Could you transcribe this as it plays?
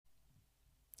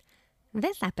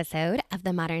This episode of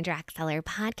the Modern Direct Seller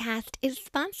podcast is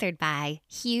sponsored by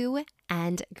Hugh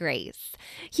and Grace.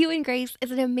 Hugh and Grace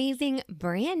is an amazing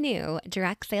brand new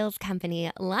direct sales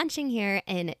company launching here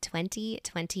in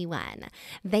 2021.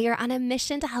 They are on a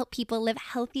mission to help people live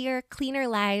healthier, cleaner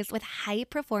lives with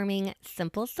high-performing,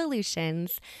 simple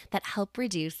solutions that help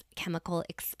reduce chemical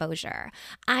exposure.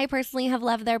 I personally have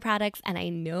loved their products, and I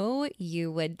know you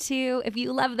would too. If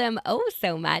you love them oh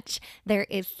so much, there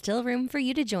is still room for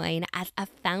you to join as a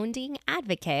founding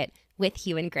advocate with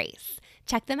Hugh and Grace.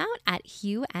 Check them out at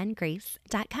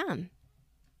hughandgrace.com.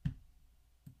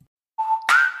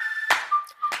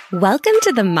 Welcome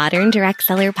to the Modern Direct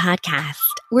Seller podcast,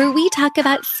 where we talk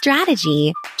about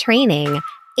strategy, training,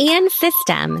 and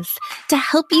systems to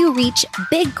help you reach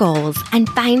big goals and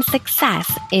find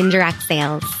success in direct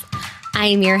sales.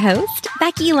 I'm your host,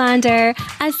 Becky Launder,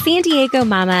 a San Diego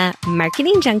mama,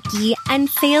 marketing junkie, and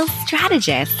sales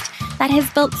strategist that has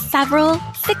built several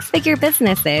six-figure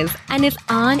businesses and is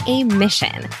on a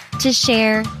mission to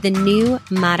share the new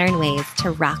modern ways to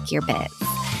rock your biz.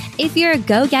 If you're a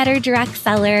go-getter direct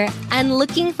seller and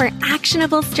looking for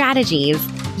actionable strategies,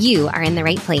 you are in the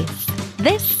right place.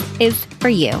 This is for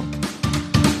you.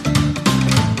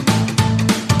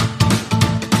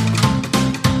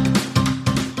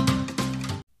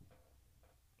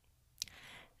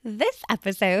 This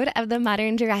episode of the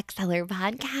Modern Direct Seller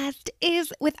podcast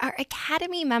is with our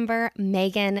Academy member,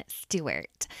 Megan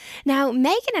Stewart. Now,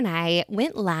 Megan and I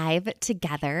went live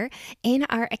together in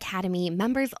our Academy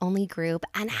members only group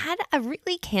and had a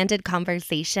really candid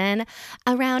conversation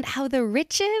around how the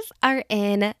riches are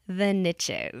in the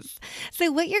niches.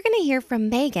 So what you're going to hear from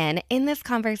Megan in this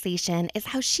conversation is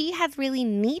how she has really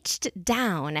niched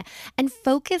down and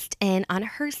focused in on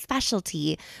her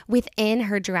specialty within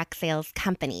her direct sales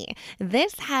company.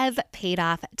 This has paid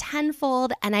off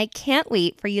tenfold, and I can't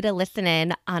wait for you to listen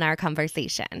in on our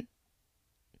conversation.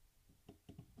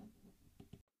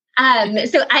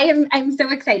 So I'm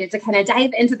so excited to kind of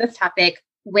dive into this topic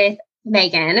with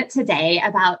Megan today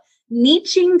about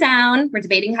niching down. We're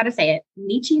debating how to say it.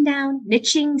 Niching down.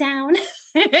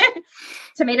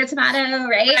 Tomato,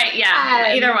 right? Right,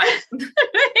 yeah, either one.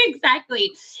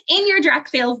 Exactly. In your direct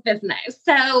sales business.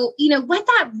 So, what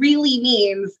that really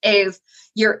means is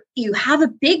you have a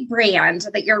big brand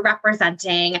that you're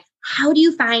representing. How do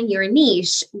you find your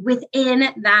niche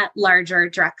within that larger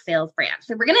direct sales brand?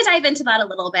 So we're going to dive into that a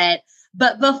little bit.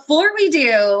 But before we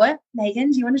do,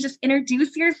 Megan, do you want to just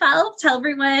introduce yourself? Tell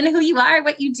everyone who you are,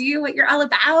 what you do, what you're all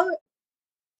about.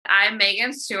 I'm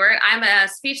Megan Stewart. I'm a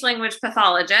speech language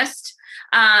pathologist.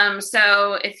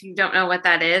 So if you don't know what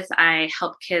that is, I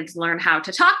help kids learn how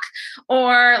to talk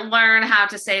or learn how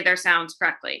to say their sounds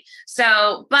correctly.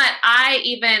 So, but I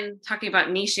even talking about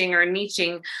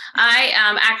niching,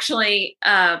 I actually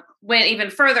went even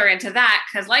further into that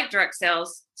because like direct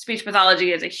sales, speech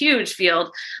pathology is a huge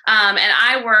field. And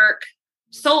I work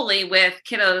solely with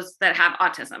kiddos that have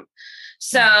autism.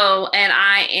 So, and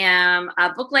I am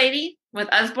a book lady with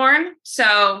Usborne.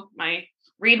 So my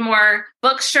read more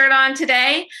books shirt on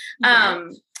today.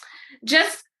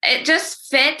 It just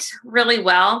fit really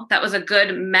well. That was a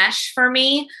good mesh for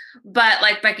me. But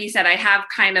like Becky said,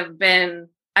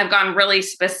 I've gone really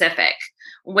specific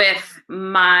with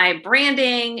my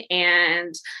branding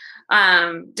and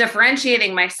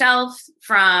differentiating myself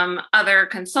from other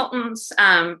consultants,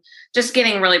 just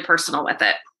getting really personal with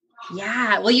it.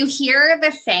 Yeah. Well, you hear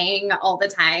the saying all the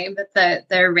time that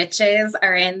the riches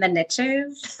are in the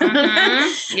niches.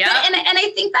 Mm-hmm. Yeah. and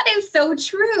I think that is so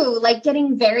true. Like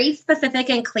getting very specific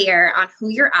and clear on who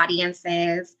your audience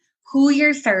is, who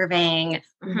you're serving,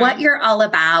 what you're all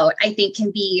about, I think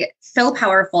can be so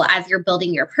powerful as you're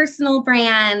building your personal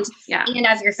brand and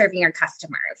as you're serving your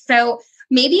customers. So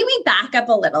maybe we back up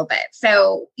a little bit.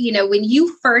 So, when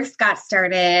you first got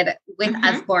started with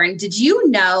Usborne, did you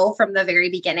know from the very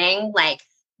beginning, like,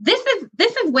 this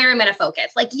is where I'm going to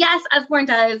focus? Like, yes, Usborne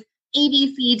does A,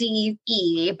 B, C, D,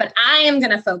 E, but I am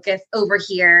going to focus over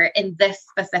here in this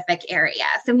specific area.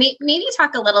 So maybe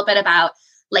talk a little bit about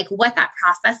like what that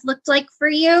process looked like for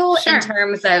you in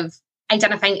terms of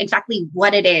identifying exactly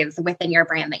what it is within your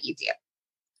brand that you do.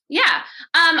 Yeah.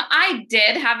 I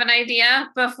did have an idea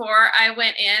before I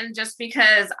went in just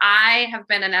because I have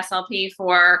been an SLP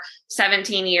for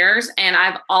 17 years and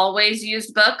I've always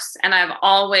used books and I've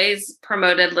always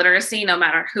promoted literacy no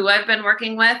matter who I've been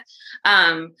working with.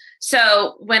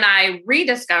 So when I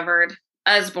rediscovered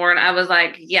Usborne, I was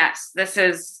like, yes, this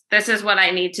is what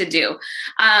I need to do.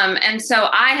 And so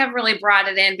I have really brought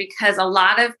it in because a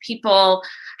lot of people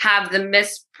have the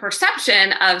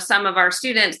misperception of some of our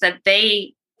students that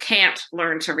they can't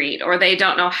learn to read, or they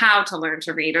don't know how to learn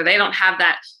to read, or they don't have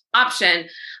that option,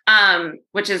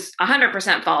 which is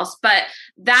 100% false. But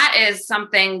that is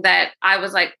something that I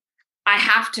was like, I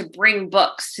have to bring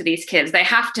books to these kids. They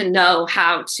have to know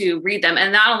how to read them.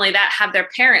 And not only that, have their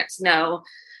parents know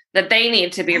that they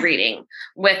need to be reading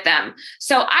with them.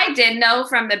 So I did know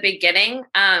from the beginning.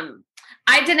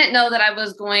 I didn't know that I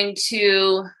was going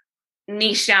to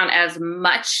niche down as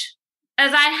much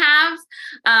as I have.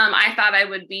 I thought I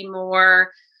would be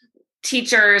more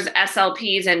teachers,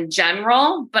 SLPs in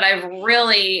general, but I've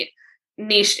really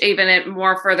niched even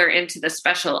more further into the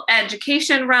special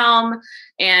education realm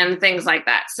and things like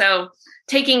that. So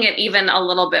taking it even a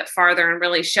little bit farther and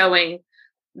really showing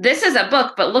this is a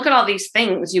book, but look at all these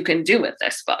things you can do with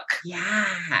this book.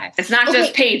 Yeah. It's not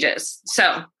just pages.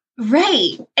 So.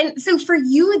 Right. And so for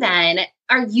you then,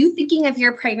 are you thinking of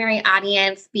your primary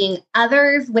audience being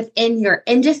others within your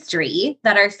industry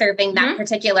that are serving that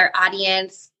particular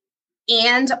audience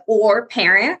and or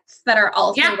parents that are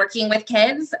also working with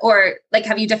kids? Or like,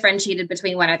 have you differentiated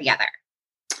between one or the other?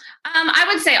 I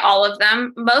would say all of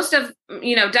them. Most of,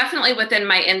 definitely within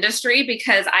my industry,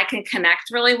 because I can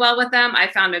connect really well with them.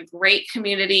 I found a great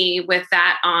community with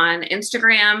that on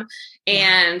Instagram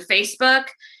and Facebook.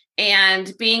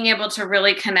 And being able to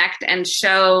really connect and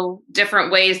show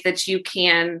different ways that you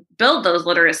can build those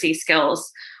literacy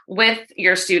skills with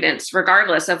your students,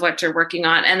 regardless of what you're working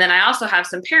on. And then I also have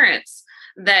some parents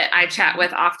that I chat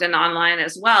with often online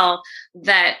as well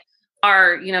that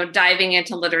are, diving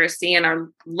into literacy and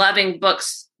are loving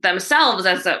books themselves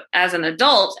as an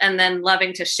adult, and then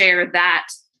loving to share that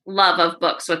love of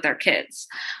books with their kids,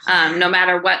 no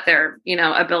matter what their,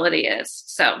 ability is.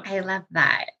 So I love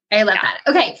that. That.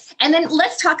 Okay. And then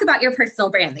let's talk about your personal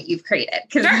brand that you've created,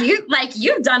 because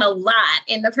you've done a lot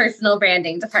in the personal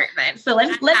branding department. So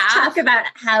let's talk about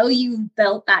how you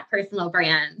built that personal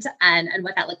brand and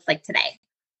what that looks like today.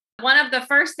 One of the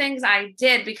first things I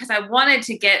did, because I wanted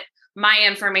to get my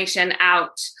information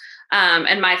out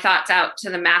and my thoughts out to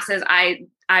the masses,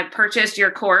 I purchased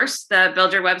your course, the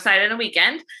Build Your Website in a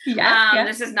Weekend.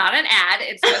 This is not an ad.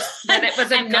 It's just that it was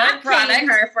a good product. Paying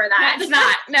her for that. It's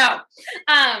not. No.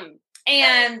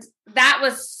 And that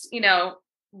was,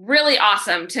 really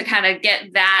awesome to kind of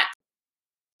get that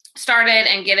started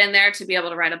and get in there to be able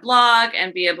to write a blog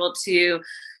and be able to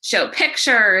show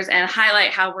pictures and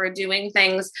highlight how we're doing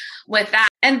things with that.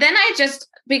 And then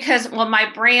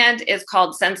my brand is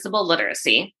called Sensible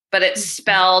Literacy, but it's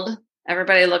spelled.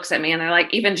 Everybody looks at me and they're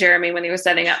like, even Jeremy, when he was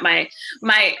setting up my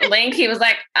link, he was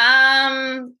like,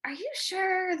 are you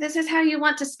sure this is how you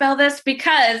want to spell this?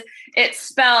 Because it's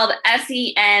spelled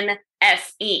SENSEABLE.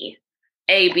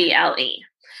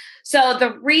 So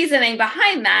the reasoning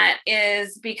behind that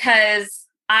is because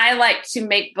I like to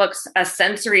make books a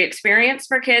sensory experience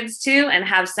for kids too, and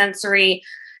have sensory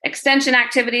extension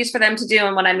activities for them to do.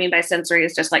 And what I mean by sensory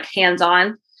is just like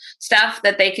hands-on stuff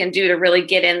that they can do to really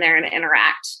get in there and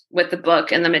interact with the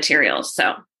book and the materials.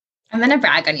 So I'm going to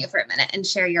brag on you for a minute and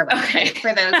share your website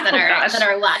for those that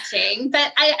are watching.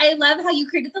 But I love how you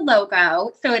created the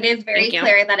logo. So it is very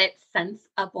clear that it's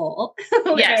sensible.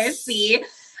 Yes.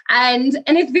 And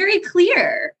it's very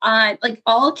clear on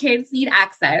all kids need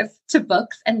access to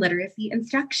books and literacy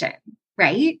instruction,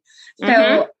 right?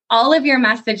 So all of your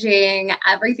messaging,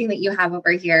 everything that you have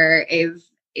over here is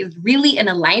really in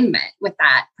alignment with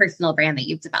that personal brand that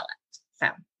you've developed. So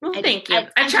thank you.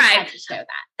 I tried to show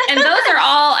that. And those are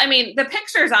all, the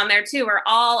pictures on there too are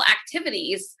all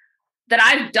activities that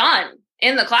I've done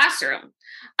in the classroom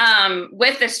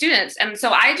with the students. And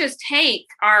so I just take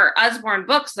our Usborne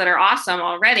books that are awesome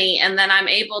already, and then I'm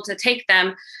able to take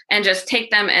them and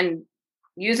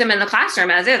use them in the classroom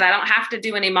as is. I don't have to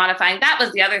do any modifying. That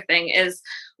was the other thing, is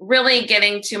really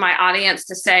getting to my audience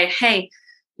to say, hey,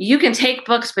 you can take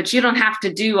books, but you don't have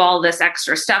to do all this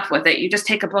extra stuff with it. You just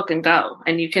take a book and go,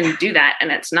 and you can do that.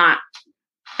 And it's not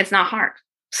hard.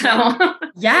 So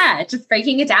just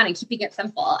breaking it down and keeping it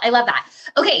simple. I love that.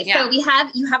 Okay. So you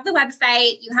have the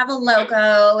website, you have a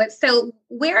logo. So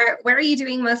where are you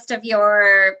doing most of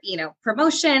your,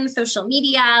 promotion, social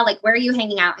media? Like, where are you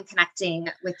hanging out and connecting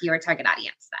with your target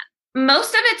audience then?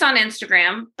 Most of it's on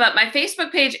Instagram, but my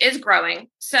Facebook page is growing.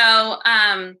 So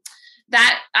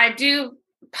that I do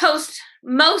post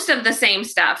most of the same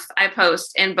stuff I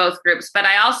post in both groups, but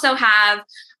I also have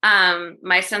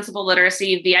my Sensible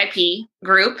Literacy VIP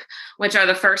group, which are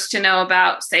the first to know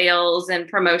about sales and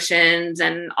promotions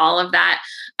and all of that.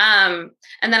 And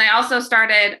then I also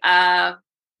started a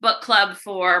book club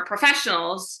for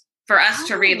professionals, for us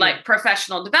to read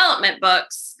professional development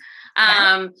books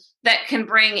that can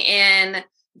bring in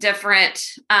different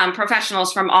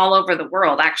professionals from all over the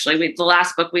world. Actually, the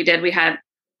last book we did, we had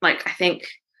I think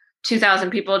 2,000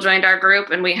 people joined our group,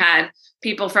 and we had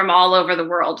people from all over the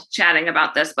world chatting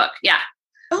about this book. Yeah.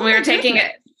 Oh, we were taking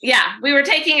it. Yeah. We were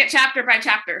taking it chapter by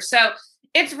chapter. So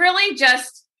it's really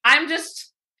just, I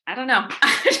don't know.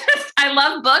 I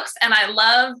love books, and I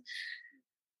love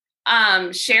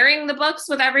sharing the books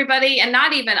with everybody, and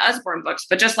not even Usborne books,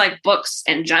 but just like books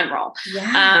in general.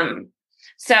 Yeah.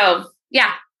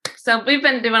 So we've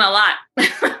been doing a lot.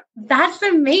 That's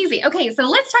amazing. Okay. So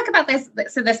let's talk about this.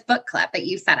 So this book club that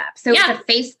you set up. So it's a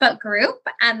Facebook group,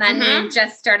 and then you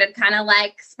just started kind of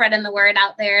like spreading the word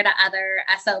out there to other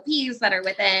SLPs that are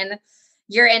within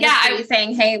your industry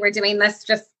saying, hey, we're doing this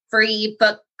just free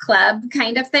book club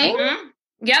kind of thing.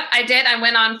 Yep, I did. I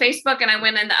went on Facebook, and I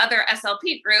went into other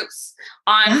SLP groups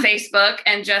on Facebook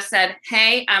and just said,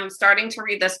 hey, I'm starting to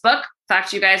read this book.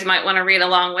 Thought you guys might want to read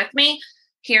along with me.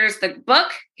 Here's the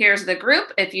book. Here's the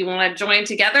group. If you want to join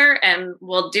together, and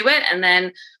we'll do it. And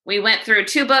then we went through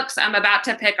 2 books. I'm about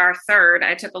to pick our 3rd.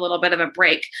 I took a little bit of a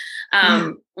break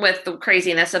with the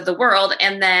craziness of the world.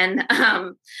 And then,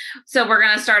 so we're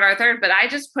going to start our 3rd, but I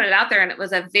just put it out there, and it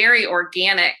was a very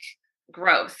organic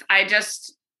growth. I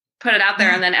just put it out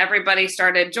there, and then everybody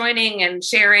started joining and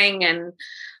sharing. And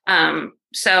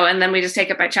and then we just take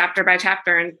it by chapter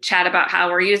and chat about how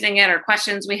we're using it or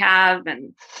questions we have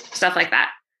and stuff like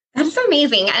that. That's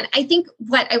amazing. And I think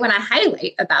what I want to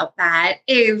highlight about that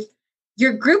is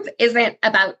your group isn't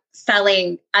about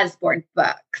selling Usborne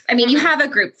books. I mean, you have a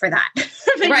group for that.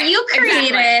 But you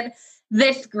created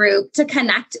this group to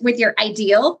connect with your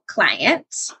ideal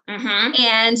client.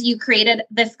 And you created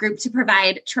this group to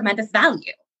provide tremendous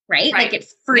value, right? Like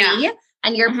it's free.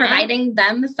 And you're providing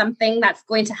them something that's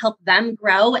going to help them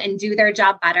grow and do their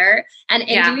job better. And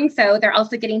in doing so, they're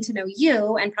also getting to know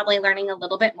you and probably learning a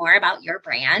little bit more about your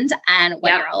brand and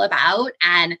what you're all about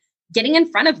and getting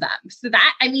in front of them. So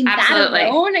that, I mean, that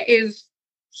alone is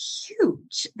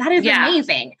huge. That is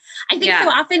amazing. I think so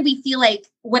often we feel like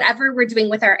whatever we're doing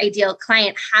with our ideal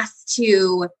client has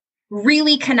to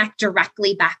really connect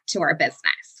directly back to our business.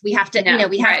 We have to,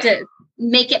 we have to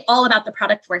make it all about the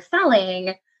product we're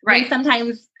selling. Right. And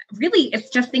sometimes really it's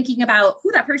just thinking about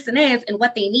who that person is and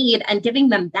what they need and giving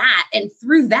them that. And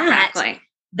through that,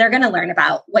 they're going to learn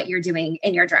about what you're doing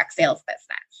in your direct sales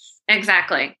business.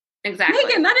 Exactly.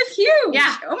 Megan, that is huge.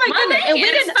 Yeah. Oh my goodness. And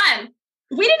it's fun.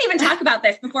 We didn't even talk about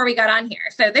this before we got on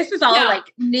here. So this was all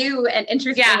like new and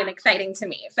interesting and exciting to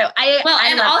me. So I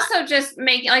also that. Just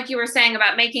making, like you were saying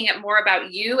about making it more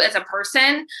about you as a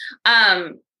person.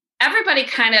 Everybody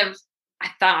kind of, I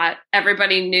thought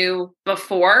everybody knew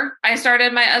before I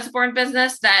started my Usborne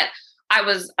business that I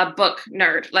was a book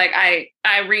nerd. Like I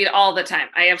read all the time.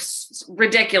 I have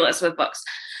ridiculous with books.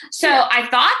 So I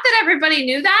thought that everybody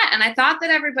knew that. And I thought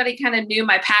that everybody kind of knew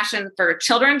my passion for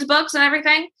children's books and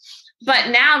everything.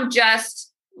 But now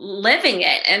just living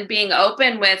it and being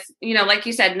open with, like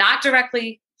you said, not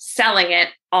directly selling it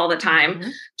all the time.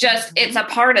 Just it's a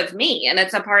part of me, and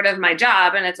it's a part of my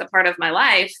job, and it's a part of my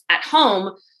life at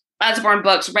home. Usborne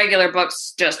books, regular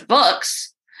books, just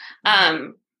books.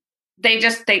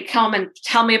 They come and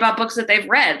tell me about books that they've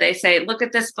read. They say, look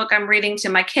at this book I'm reading to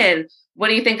my kid. What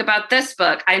do you think about this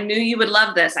book? I knew you would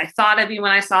love this. I thought of you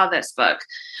when I saw this book.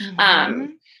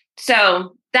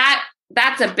 So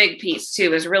that's a big piece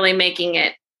too, is really making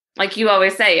it, like you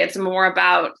always say, it's more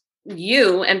about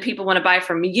you, and people want to buy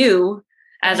from you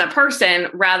as a person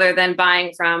rather than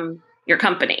buying from your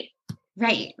company.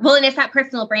 Right. Well, and it's that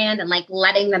personal brand and like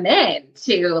letting them in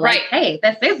to like, hey,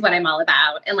 this is what I'm all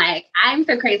about. And like, I'm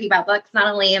so crazy about books.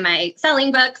 Not only am I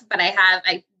selling books, but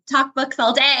I talk books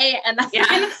all day. And that's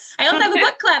I also have a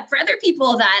book club for other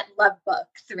people that love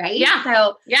books. Right. Yeah.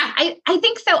 So I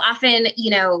think so often,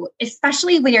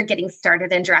 especially when you're getting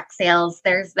started in direct sales,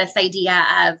 there's this idea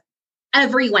of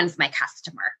everyone's my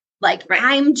customer. Like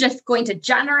I'm just going to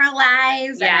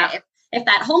generalize. Yeah. And if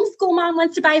that homeschool mom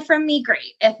wants to buy from me,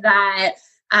 great. If that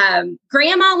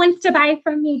grandma wants to buy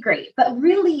from me, great. But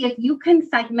really, if you can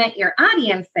segment your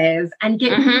audiences and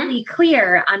get really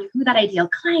clear on who that ideal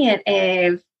client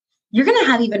is, you're going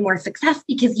to have even more success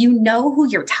because you know who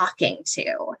you're talking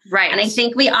to. Right. And I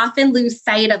think we often lose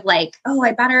sight of like, oh,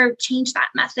 I better change that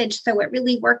message so it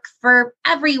really works for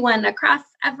everyone across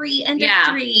every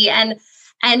industry.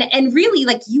 And really,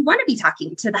 like, you want to be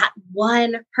talking to that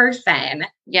one person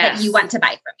that you want to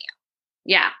buy from you.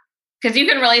 Yeah. Because you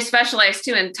can really specialize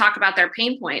too and talk about their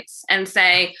pain points and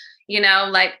say,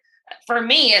 like for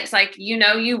me, it's like,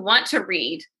 you want to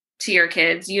read to your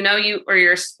kids, or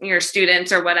your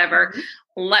students or whatever.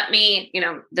 Let me,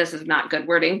 this is not good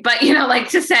wording, but, like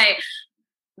to say,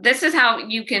 this is how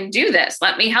you can do this.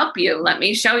 Let me help you. Let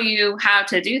me show you how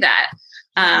to do that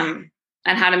and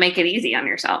how to make it easy on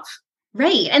yourself.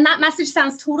 Right. And that message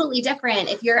sounds totally different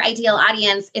if your ideal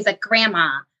audience is a grandma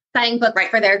buying books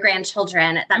for their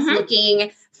grandchildren that's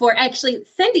looking for, actually,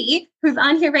 Cindy, who's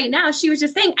on here right now, she was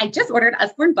just saying, I just ordered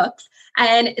Usborne books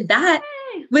and that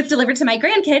was delivered to my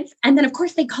grandkids. And then of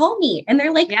course they call me and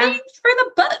they're like, thanks for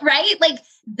the book, right? Like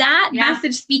that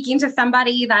message speaking to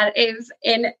somebody that is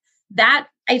in that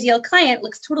ideal client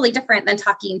looks totally different than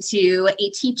talking to a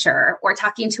teacher or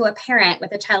talking to a parent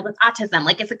with a child with autism.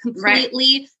 Like it's a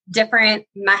completely different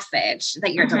message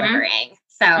that you're delivering.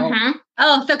 So,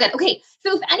 oh, so good. Okay.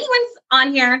 So if anyone's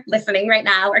on here listening right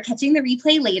now or catching the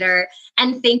replay later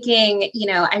and thinking, you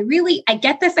know, I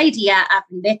get this idea of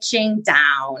niching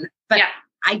down, but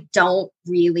I don't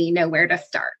really know where to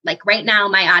start. Like right now,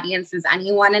 my audience is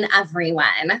anyone and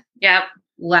everyone. Yep.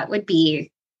 What would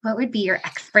be your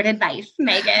expert advice,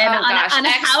 Megan, on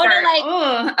how to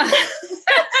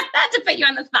not to put you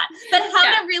on the spot, but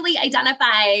how to really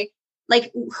identify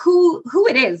like who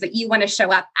it is that you want to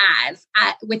show up as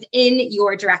within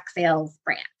your direct sales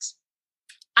brand?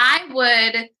 I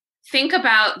would think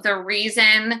about the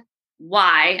reason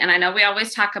why, and I know we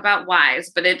always talk about whys,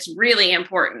 but it's really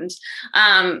important.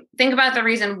 Think about the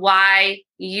reason why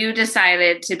you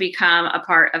decided to become a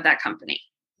part of that company.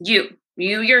 You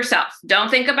yourself.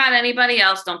 Don't think about anybody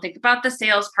else. Don't think about the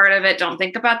sales part of it. Don't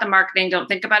think about the marketing. Don't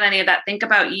think about any of that. Think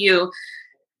about you.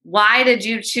 Why did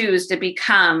you choose to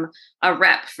become a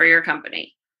rep for your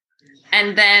company?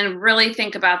 And then really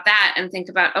think about that and think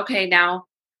about, okay, now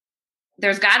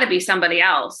there's got to be somebody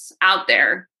else out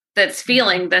there that's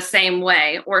feeling the same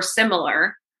way or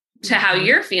similar to how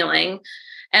you're feeling.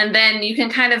 And then you can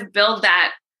kind of build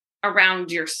that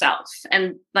around yourself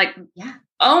and like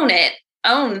own it.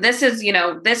 This is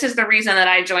the reason that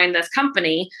I joined this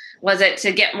company. Was it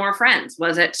to get more friends?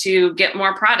 Was it to get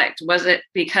more product? Was it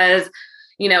because,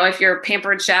 you know, if you're a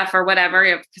Pampered Chef or whatever,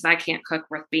 because I can't cook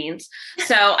with beans.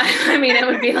 So, I mean, it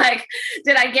would be like,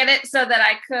 did I get it so that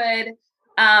I could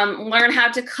learn how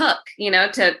to cook, you know,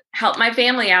 to help my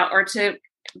family out or to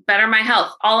better my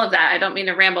health, all of that. I don't mean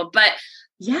to ramble, but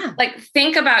like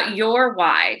think about your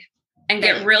why and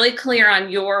get really clear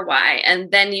on your why.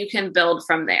 And then you can build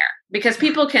from there because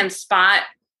people can spot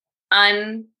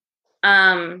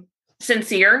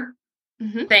sincere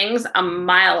things a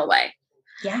mile away.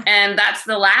 Yeah. And that's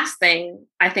the last thing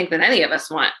I think that any of us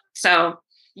want. So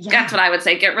that's what I would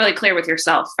say. Get really clear with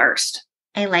yourself first.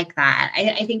 I like that.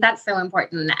 I think that's so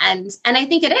important. And I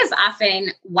think it is often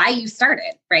why you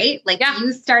started, right? Like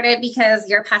you started because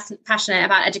you're passionate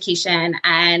about education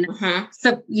and,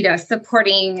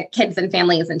 supporting kids and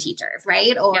families and teachers,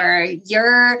 right? Or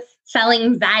you're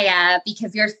selling Zaya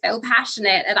because you're so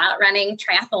passionate about running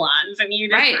triathlons and you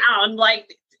just sound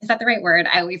like, is that the right word?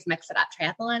 I always mix it up.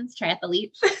 Triathlons,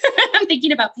 triathletes. I'm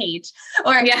thinking about Paige.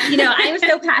 Or, I'm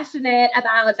so passionate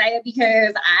about Zaya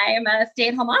because I'm a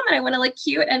stay-at-home mom and I want to look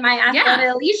cute in my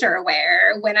Athleta leisure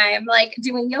wear when I'm like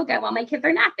doing yoga while my kids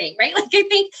are napping, right? Like I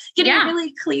think getting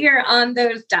really clear on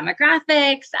those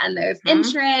demographics and those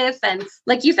interests. And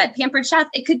like you said, Pampered Chef,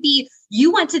 it could be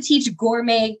you want to teach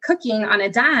gourmet cooking on a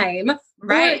dime.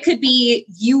 Right. Or it could be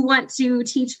you want to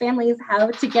teach families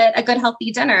how to get a good,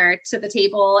 healthy dinner to the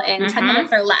table in 10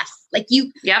 minutes or less. Like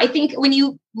I think when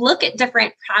you look at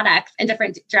different products and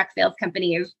different direct sales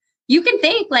companies, you can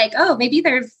think like, oh, maybe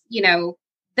there's,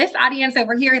 this audience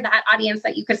over here, that audience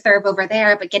that you could serve over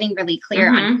there, but getting really clear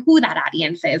on who that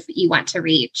audience is that you want to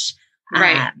reach.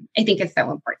 I think is so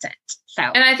important. So,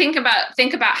 and I think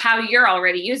about how you're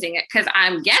already using it. Cause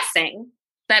I'm guessing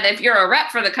that if you're a rep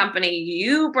for the company,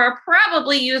 you were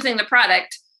probably using the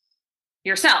product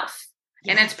yourself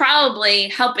and it's probably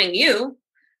helping you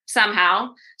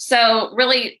somehow. So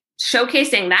really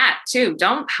showcasing that too.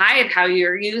 Don't hide how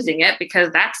you're using it because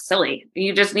that's silly.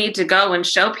 You just need to go and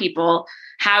show people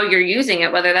how you're using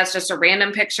it, whether that's just a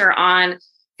random picture on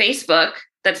Facebook.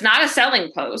 That's not a selling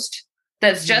post.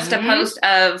 That's just a post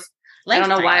of, I don't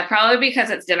know why, probably because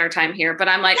it's dinner time here, but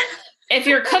I'm like, if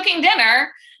you're cooking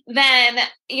dinner, then,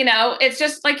 it's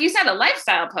just like you said, a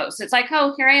lifestyle post. It's like,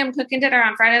 oh, here I am cooking dinner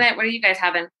on Friday night. What are you guys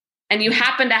having? And you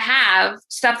happen to have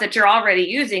stuff that you're already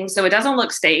using. So it doesn't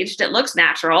look staged. It looks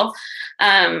natural.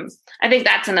 I think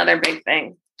that's another big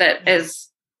thing that is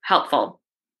helpful.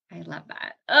 I love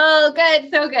that. Oh,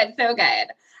 good. So good. So good.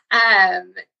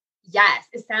 Yes.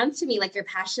 It sounds to me like your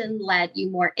passion led you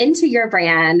more into your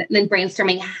brand than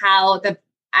brainstorming how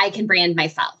I can brand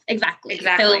myself. Exactly.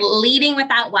 So leading with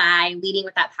that why, leading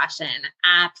with that passion.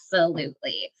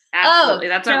 Absolutely. Absolutely.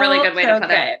 That's a really good way to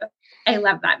put it. I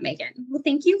love that, Megan. Well,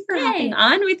 thank you for hopping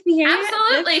on with me here.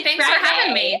 Absolutely. Thanks for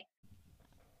having me.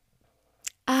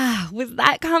 Was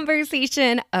that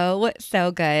conversation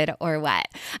so good or what?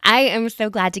 I am so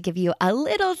glad to give you a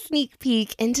little sneak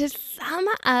peek into some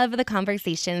of the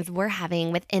conversations we're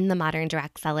having within the Modern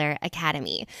Direct Seller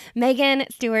Academy. Megan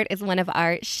Stewart is one of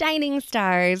our shining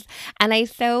stars, and I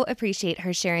so appreciate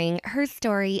her sharing her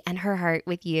story and her heart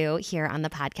with you here on the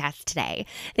podcast today.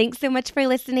 Thanks so much for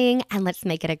listening, and let's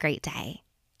make it a great day.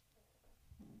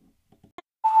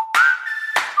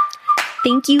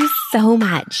 Thank you so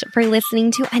much for listening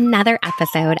to another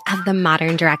episode of the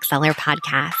Modern Direct Seller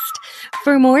Podcast.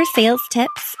 For more sales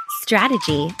tips,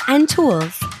 strategy, and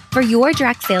tools for your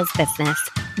direct sales business,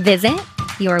 visit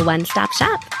your one-stop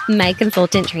shop,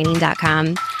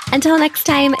 myconsultanttraining.com. Until next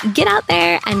time, get out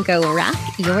there and go rock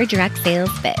your direct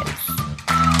sales biz.